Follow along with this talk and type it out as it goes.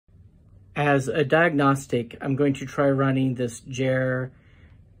As a diagnostic, I'm going to try running this JAIR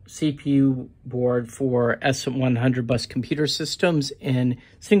CPU board for S-100 bus computer systems in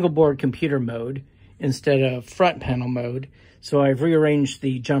single board computer mode instead of front panel mode. So I've rearranged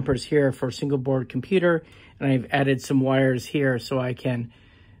the jumpers here for single board computer, and I've added some wires here so I can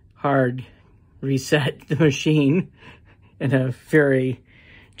hard reset the machine in a very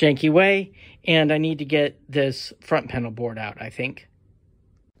janky way. And I need to get this front panel board out, I think.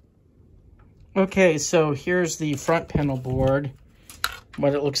 Okay, so here's the front panel board,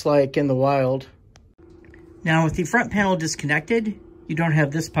 what it looks like in the wild. Now with the front panel disconnected, you don't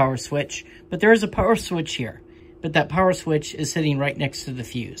have this power switch, but there is a power switch here. But that power switch is sitting right next to the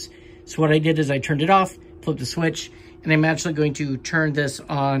fuse. So what I did is I turned it off, flipped the switch, and I'm actually going to turn this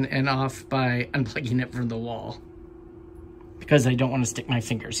on and off by unplugging it from the wall, because I don't want to stick my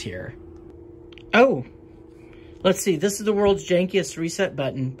fingers here. Oh! Let's see, this is the world's jankiest reset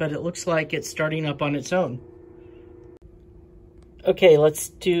button, but it looks like it's starting up on its own. Okay, let's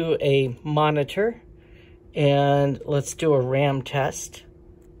do a monitor, and let's do a RAM test.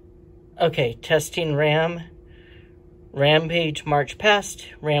 Okay, testing RAM. RAM page march passed.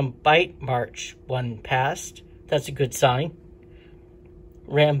 RAM byte march 1 passed. That's a good sign.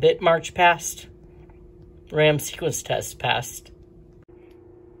 RAM bit march passed. RAM sequence test passed.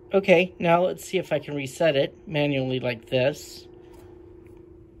 Okay, now let's see if I can reset it manually like this.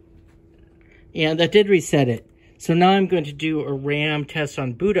 Yeah, that did reset it. So now I'm going to do a RAM test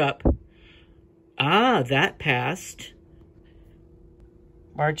on boot up. Ah, that passed.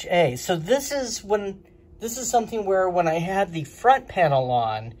 March A. So this is something where when I had the front panel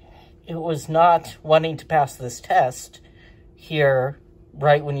on, it was not wanting to pass this test here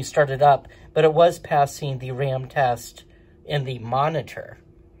right when you started up, but it was passing the RAM test in the monitor.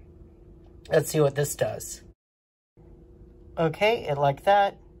 Let's see what this does. Okay, it like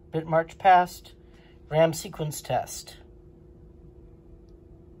that. Bit march passed. RAM sequence test.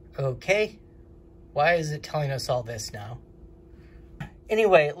 Okay. Why is it telling us all this now?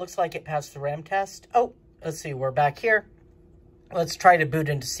 Anyway, it looks like it passed the RAM test. Oh, let's see, we're back here. Let's try to boot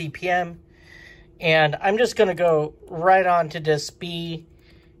into CPM. And I'm just going to go right on to disk B.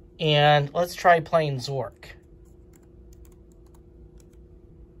 And let's try playing Zork.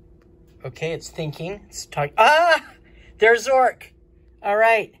 Okay, it's thinking. It's talking. Ah! There's Zork! All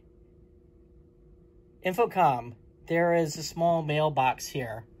right. Infocom. There is a small mailbox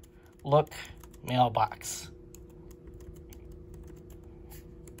here. Look, mailbox.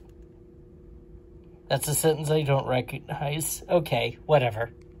 That's a sentence I don't recognize. Okay,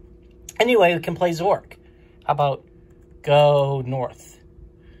 whatever. Anyway, we can play Zork. How about go north?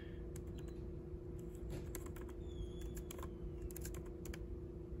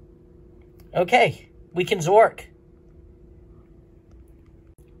 Okay, we can Zork.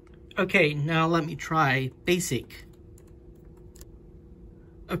 Okay, now let me try basic.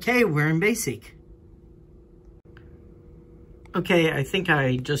 Okay, we're in basic. Okay, I think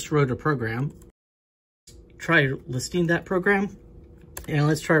I just wrote a program. Try listing that program, and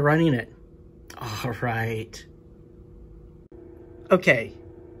let's try running it. All right. Okay,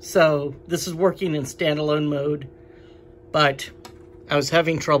 so this is working in standalone mode, but I was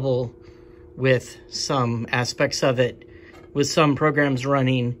having trouble with some aspects of it, with some programs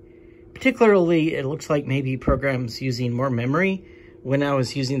running. Particularly, it looks like maybe programs using more memory when I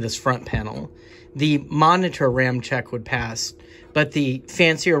was using this front panel. The monitor RAM check would pass, but the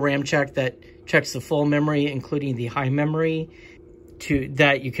fancier RAM check that checks the full memory, including the high memory,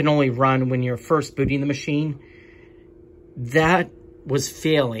 that you can only run when you're first booting the machine, that was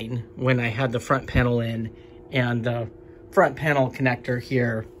failing when I had the front panel in, and the front panel connector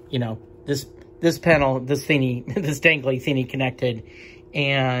here, you know, this panel, this thingy, this dangly thingy connected,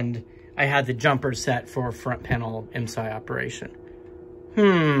 and I had the jumper set for front panel IMSAI operation.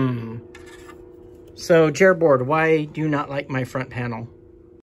 So JAIR board, why do you not like my front panel?